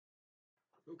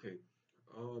Okay.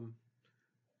 Um,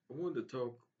 I wanted to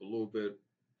talk a little bit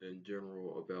in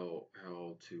general about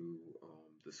how to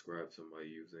describe somebody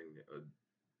using a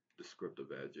descriptive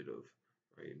adjective,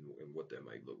 right, and what that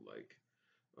might look like.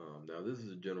 Now, this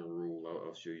is a general rule.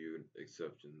 I'll show you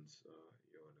exceptions,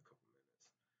 in a couple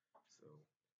minutes.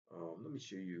 So, let me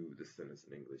show you the sentence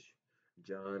in English.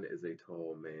 John is a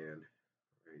tall man,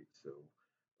 right? So,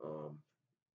 um,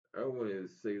 I want to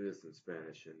say this in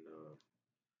Spanish, and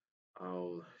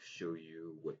I'll show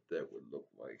you what that would look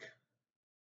like.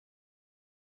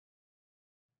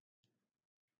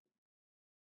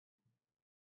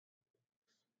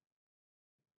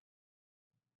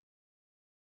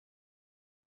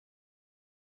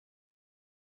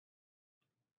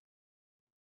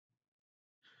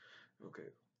 Okay.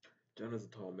 John is a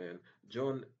tall man.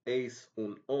 John es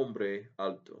un hombre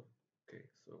alto. Okay,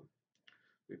 so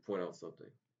we point out something.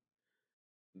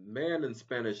 Man in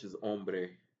Spanish is hombre.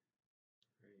 Right?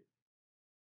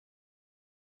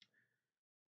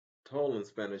 Tall in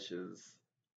Spanish is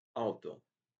alto.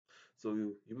 So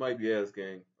you might be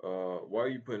asking, why are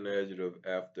you putting an adjective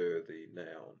after the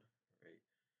noun?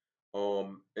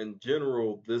 Right? In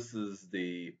general, this is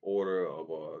the order of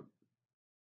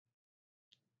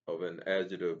an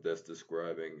adjective that's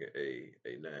describing a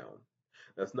noun.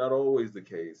 That's not always the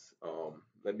case.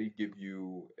 Let me give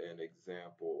you an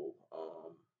example.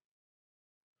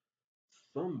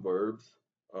 Some verbs,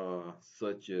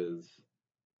 such as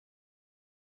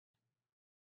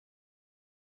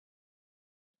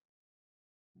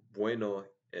bueno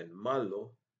and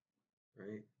malo,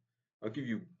 right? I'll give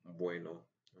you bueno,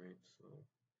 right?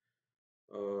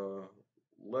 So,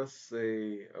 let's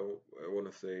say I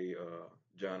want to say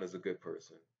John is a good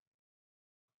person,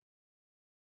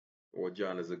 or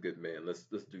John is a good man. Let's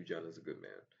do John is a good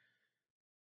man.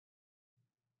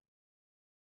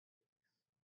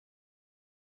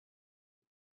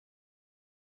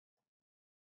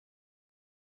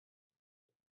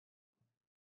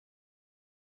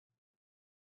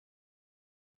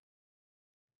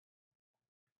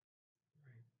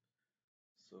 Right?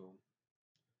 So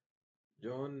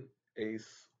John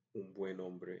es un buen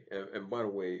hombre. And by the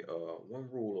way, one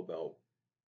rule about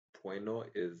bueno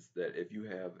is that if you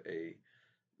have a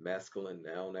masculine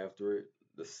noun after it,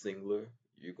 the singular,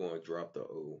 you're going to drop the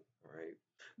O, right?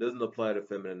 Doesn't apply to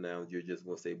feminine nouns. You're just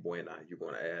going to say buena. You're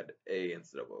going to add A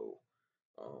instead of O.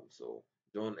 So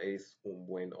John es un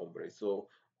buen hombre. So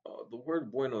the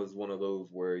word bueno is one of those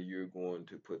where you're going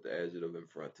to put the adjective in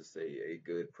front to say a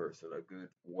good person, a good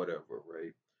whatever,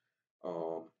 right?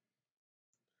 Um,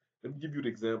 Let me give you an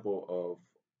example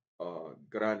of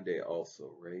grande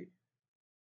also, right?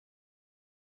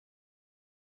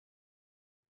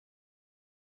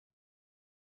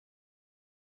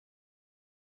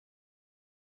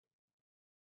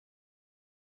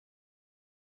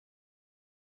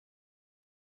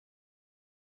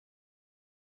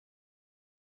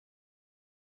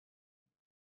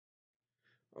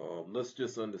 Let's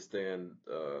just understand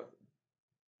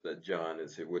that John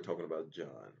is here. We're talking about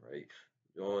John, right?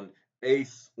 John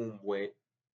es un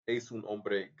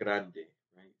hombre grande,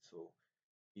 right? So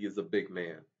he is a big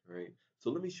man, right?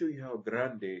 So let me show you how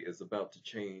grande is about to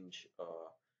change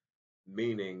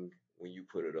meaning when you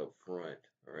put it up front,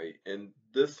 all right? And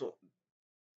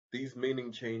these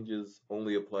meaning changes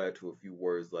only apply to a few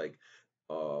words like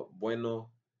bueno,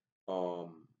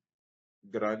 um,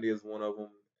 grande is one of them,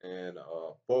 and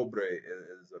pobre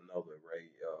is another,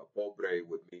 right? Pobre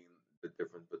would mean the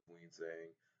difference between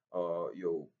saying,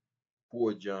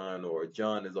 poor John or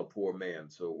John is a poor man.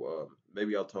 So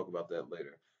maybe I'll talk about that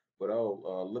later. But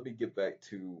I'll let me get back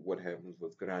to what happens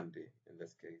with grande in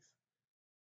this case.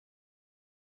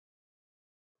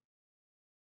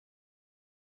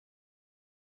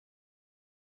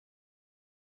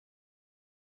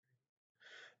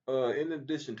 In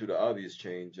addition to the obvious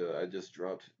change, I just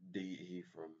dropped de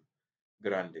from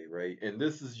grande, right? And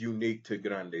this is unique to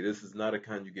grande. This is not a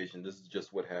conjugation. This is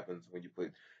just what happens when you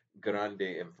put grande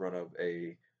in front of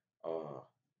uh,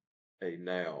 a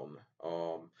noun.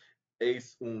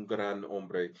 Es un gran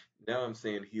hombre. Now I'm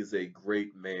saying he's a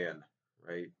great man,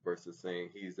 right? Versus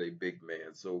saying he's a big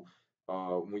man. So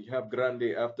when you have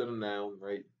grande after the noun,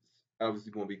 right?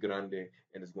 Obviously going to be grande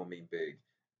and it's going to mean big.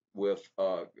 With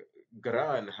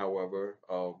gran, however,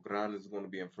 gran is going to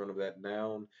be in front of that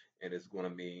noun and it's going to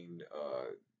mean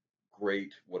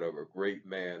great, whatever, great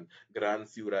man. Gran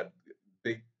ciudad,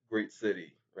 big, great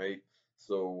city, right?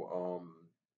 So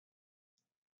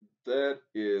that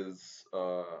is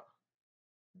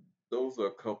those are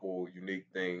a couple unique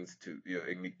things to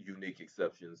unique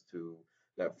exceptions to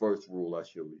that first rule I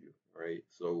showed you, right?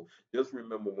 So just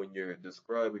remember when you're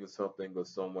describing something or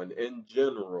someone in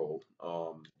general,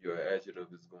 your adjective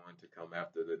is going to come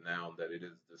after the noun that it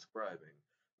is describing.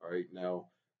 All right. Now,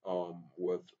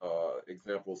 with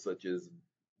examples such as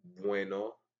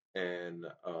bueno and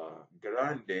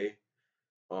grande,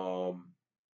 um,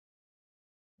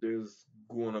 there's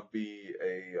going to be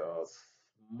a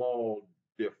small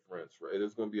difference, right?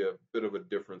 There's going to be a bit of a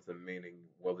difference in meaning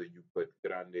whether you put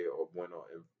grande or bueno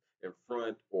in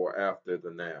front or after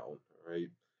the noun, right?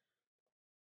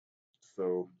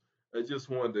 So I just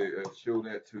wanted to show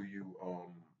that to you.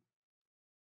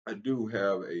 I do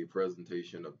have a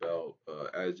presentation about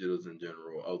adjectives in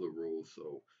general, other rules,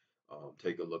 so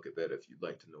take a look at that if you'd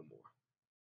like to know more.